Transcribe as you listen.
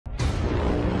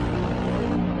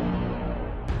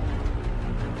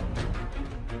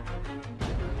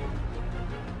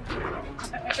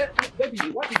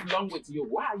Baby, what is wrong with you?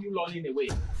 Why are you running away?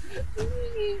 I'm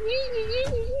tired.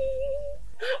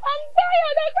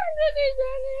 I can't do this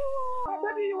anymore.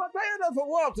 Baby, you are tired of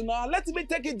what now? Let me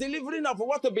take a delivery of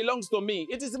what belongs to me.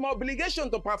 It is my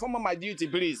obligation to perform my duty,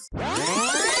 please.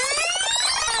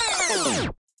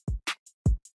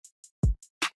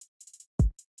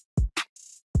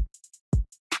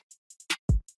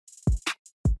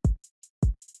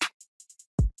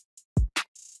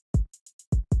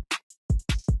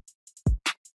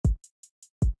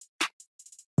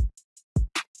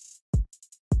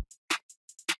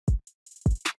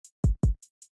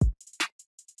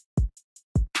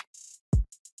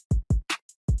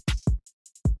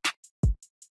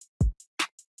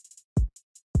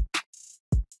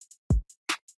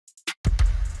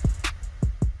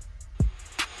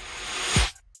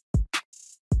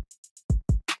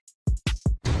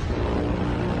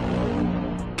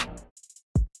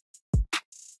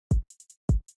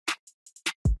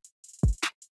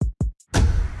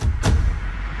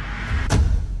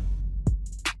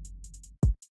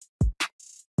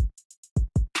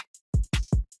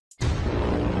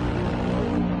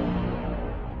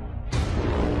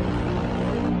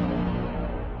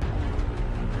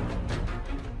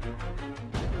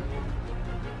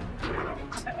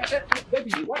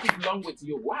 Baby, what is wrong with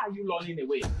you? Why are you running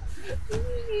away? I'm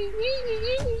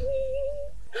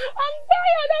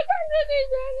tired. I can't do this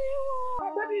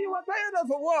anymore. Baby, you are tired of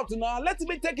what now? Let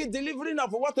me take a delivery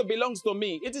of what belongs to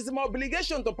me. It is my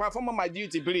obligation to perform my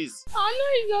duty, please. I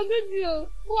know it's a good deal.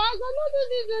 But I cannot do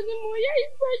this anymore. Yeah,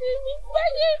 it's begging me.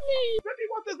 Begging me. Baby,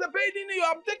 what is the pain in you?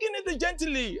 I'm taking it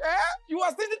gently. You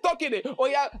are still talking. Oh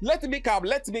yeah, let me cap,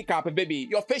 baby.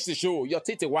 Your face is show, your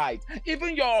teeth are white.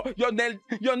 Even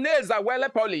your nails are well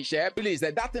polished. Please,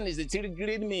 that thing is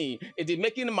triggering me. It is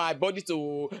making my body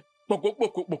to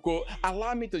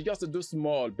allow me to just do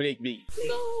small break me.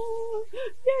 No,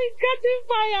 it's catching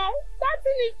fire. That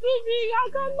thing is too big. I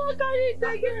cannot carry it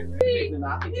again.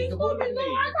 It is holding me.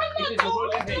 It is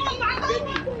holding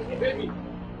me. Baby.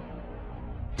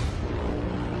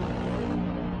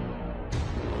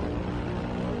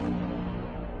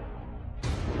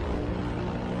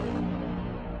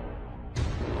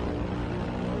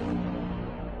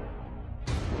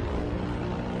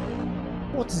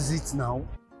 What is it now?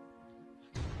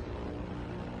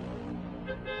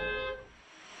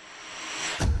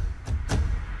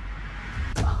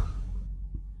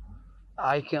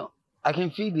 I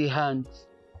can feel the hand.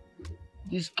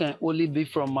 This can only be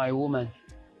from my woman.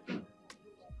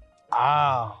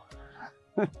 Ah,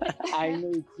 I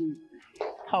know it too.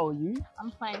 How are you?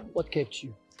 I'm fine. What kept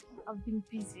you? I've been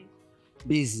busy.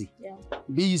 Busy? Yeah.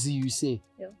 Busy, you say?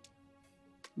 Yeah.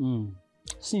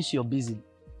 Since you're busy,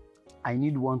 I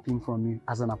need one thing from you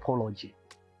as an apology.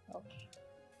 Okay.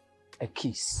 A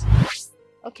kiss.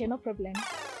 Okay, no problem.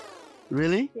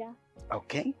 Really? Yeah.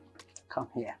 Okay. Come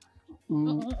here.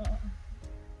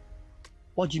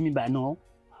 What do you mean by no?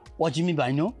 What do you mean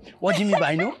by no? What do you mean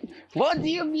by no? What do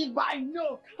you mean by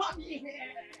no? Come here.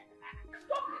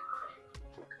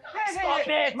 Stop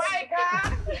it!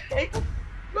 Micah! Hey,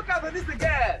 look at this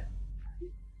again.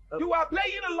 You are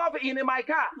playing love in my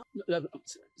car.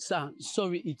 Sir,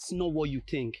 sorry, it's not what you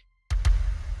think.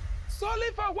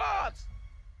 Sorry for what?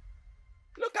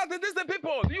 Look at this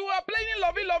people. You are playing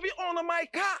lovey on my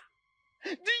car. Do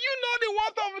you know the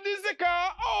worth of this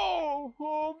car?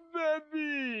 Oh,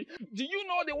 baby. Do you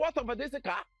know the worth of this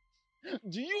car?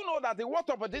 Do you know that the worth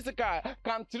of this car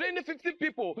can train 50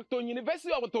 people to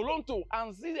University of Toronto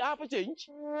and see half a change?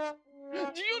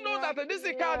 Do you know that this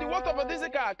car, the worth of this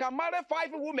car, can marry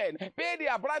 5 women, pay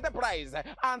their bride price,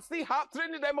 and still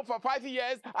train them for 5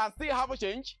 years and still have a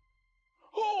change?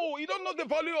 Oh, you don't know the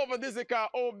value of this car.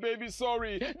 Oh, baby,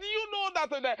 sorry. Do you know that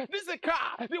this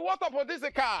car, the worth of this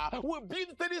car, will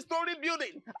build 3-story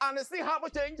building and still have a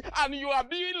change, and you are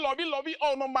being lovey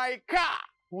on my car?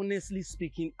 Honestly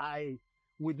speaking,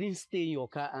 we didn't stay in your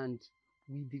car and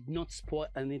we did not spoil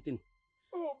anything.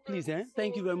 Oh, please,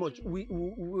 thank you very much. We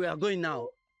are going now.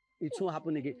 It won't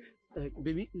happen again.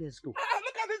 Baby, let's go.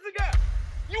 Look at this girl.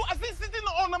 You are still sitting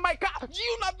on my car. Do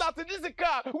you know that this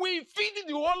car will feed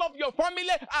the whole of your family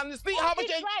and still have a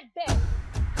change? Right there.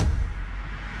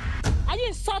 Are you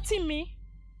insulting me?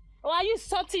 Or are you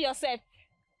insulting yourself?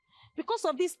 Because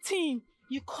of this thing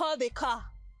you call the car.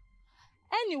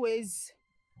 Anyways,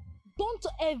 don't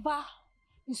ever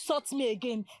insult me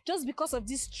again just because of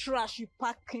this trash you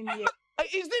pack in here.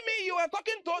 Is it me you are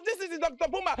talking to? This is Dr.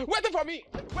 Pouma. Waiting for me.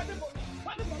 Waiting for me.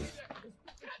 Waiting for me there.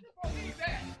 Waiting for me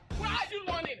there. Why are you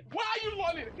running? Why are you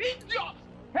running? Idiot!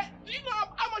 Hey, do you know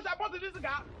how much I bought this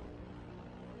car?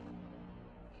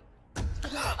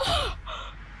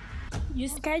 You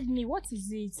scared me. What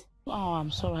is it? Oh,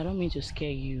 I'm sorry. I don't mean to scare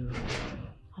you.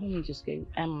 I don't mean to scare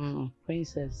you.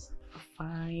 Princess.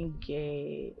 Fine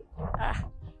girl.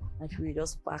 I feel you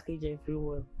just package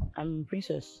everywhere.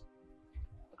 Princess.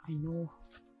 I know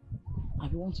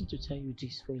I've been wanting to tell you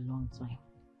this for a long time.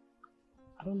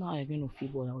 I don't know how you're going to feel,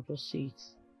 but I'll just say it.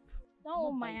 Don't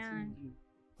hold my hand.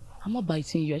 I'm not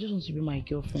biting you. I just want to be my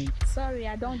girlfriend. Sorry,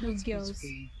 I don't do girls.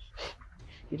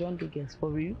 You don't do girls for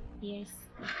real? Yes.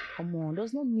 Come on,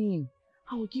 does not mean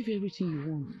I will give you everything you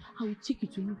want. I will take you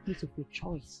to any place of your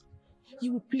choice.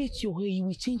 You will plait your hair, you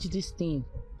will change this thing.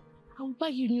 I will buy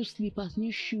you new slippers,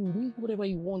 new shoes, new whatever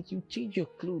you want. You change your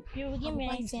clothes. You will give me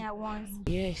anything I want.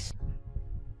 Yes.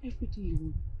 Everything you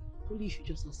want. Only if you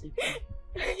just accept it.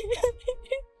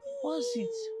 What's it?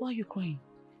 Why are you crying?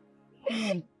 Come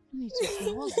on. You need to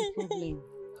say, what's the problem?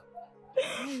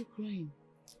 Why are you crying?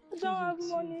 I don't have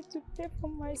money to pay for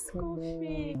my school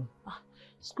fee.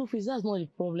 School fees, that's not a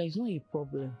problem. It's not a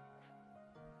problem.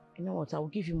 You know what? I will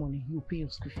give you money. You will pay your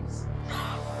school fees.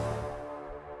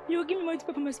 You will give me money to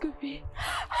pay for my school fee?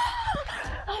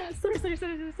 Sorry.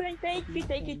 Thank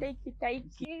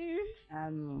you.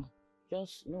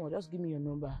 Just give me your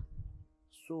number.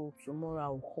 So tomorrow I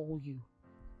will call you.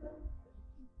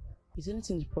 Is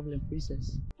anything the problem,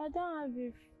 princess? I don't have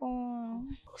a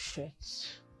phone. Oh, shit.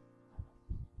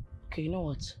 Okay, you know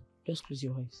what? Just close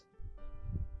your eyes.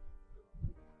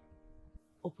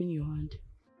 Open your hand.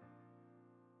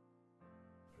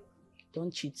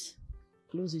 Don't cheat.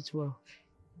 Close it well.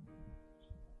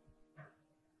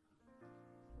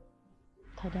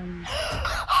 Tadam.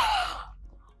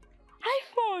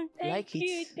 iPhone! Thank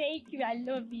you. I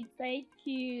love it. Thank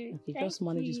you. Okay, just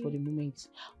manage this for the moment.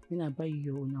 When I buy you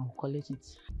your own, I'll collect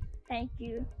it. Thank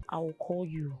you. I will call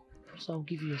you, so I'll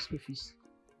give you your school fees.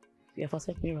 You have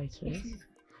accepted me, right?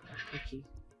 Okay.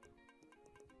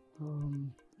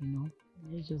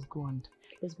 Let's just go and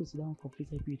let's go sit down and complete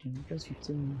everything. Just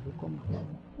 15 minutes. We'll come back.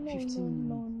 No.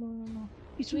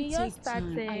 It We will just take time.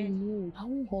 started. I know. I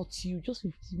won't hurt you. Just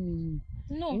 15 minutes.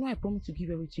 No. You know I promise to give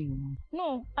everything you want.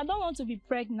 No, I don't want to be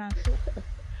pregnant.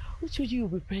 Who told you you'll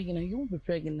be pregnant? You won't be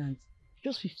pregnant.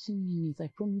 Just 15 minutes. I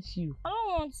promise you. I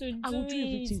don't want to do I will do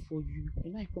everything for you.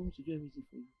 You know I promise to do everything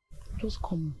for you. Just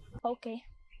come. Okay.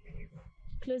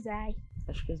 Close the eye.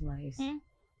 I should close my eyes.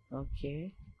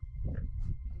 Okay.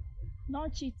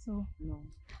 Don't cheat, oh. No.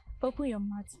 Open your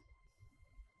mouth.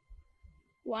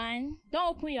 1.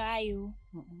 Don't open your eye, oh.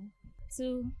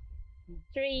 2,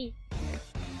 3.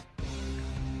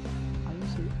 Are you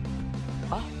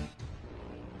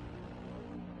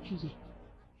serious?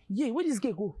 Yeah, where this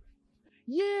girl go?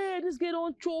 Yeah, this girl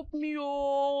don't chop me,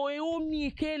 oh. Hey, oh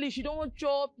me, Kelly, she don't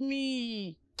chop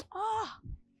me.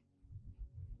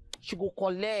 She go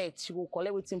collect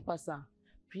with him pass her.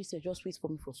 Please, just wait for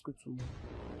me for school tomorrow.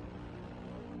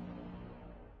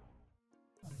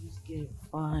 This girl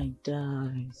fine,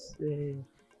 guys. Baby.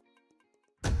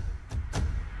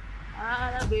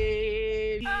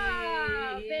 Baby.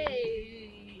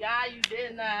 How you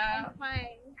doing now? I'm fine.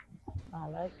 I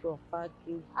like your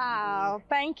package.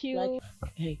 Thank you.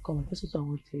 Hey, come on, this is what I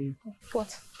want to tell you.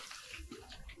 What?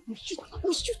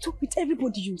 Must you talk with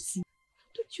everybody you see?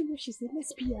 Don't you know she's a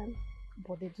lesbian?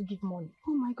 But they do give money.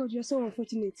 Oh my God, you're so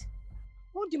unfortunate.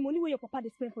 All the money where your papa they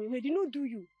spend for you, they don't do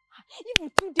you. Even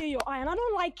 2 days your eye, and I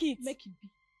don't like it. Make it be.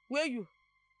 Where you?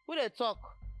 Who they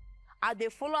talk? I they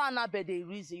follow Annabelle, they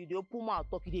reason. You they Pouma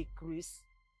talk, you they Chris.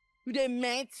 You they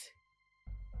meant.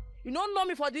 You don't know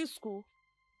me for this school.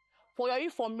 For your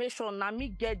information, now me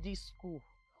get this school.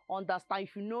 Understand?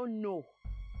 If you don't know,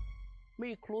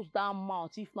 may you close that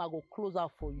mouth. If not, I go close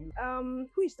out for you.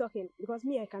 Who is talking? Because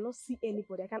me, I cannot see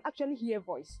anybody. I can actually hear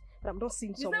voice, but I'm not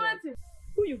seeing someone.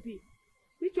 Who you be?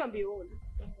 Which one be your own?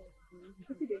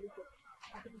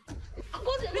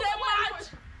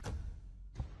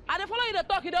 I dey follow you the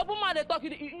talk, you dey open mouth dey talk,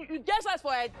 you just ask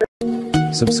for it.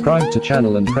 Subscribe to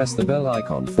channel and press the bell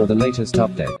icon for the latest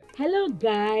update. Hello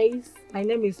guys, my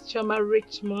name is Choma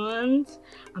Richmond.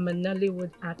 I'm a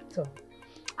Nollywood actor.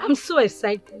 I'm so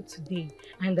excited today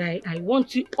and I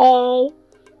want you all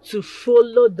to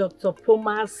follow Dr.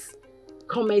 Pouma's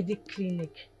comedy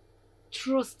clinic.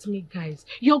 Trust me guys,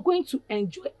 you're going to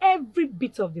enjoy every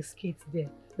bit of the skit there.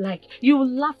 Like, you will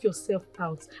laugh yourself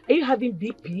out. Are you having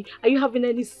BP? Are you having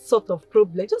any sort of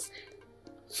problem? Just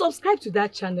subscribe to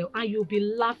that channel and you'll be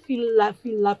laughing.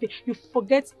 You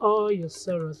forget all your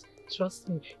sorrows. Trust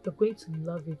me, you're going to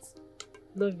love it.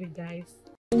 Love you guys.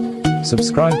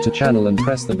 Subscribe to channel and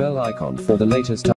press the bell icon for the latest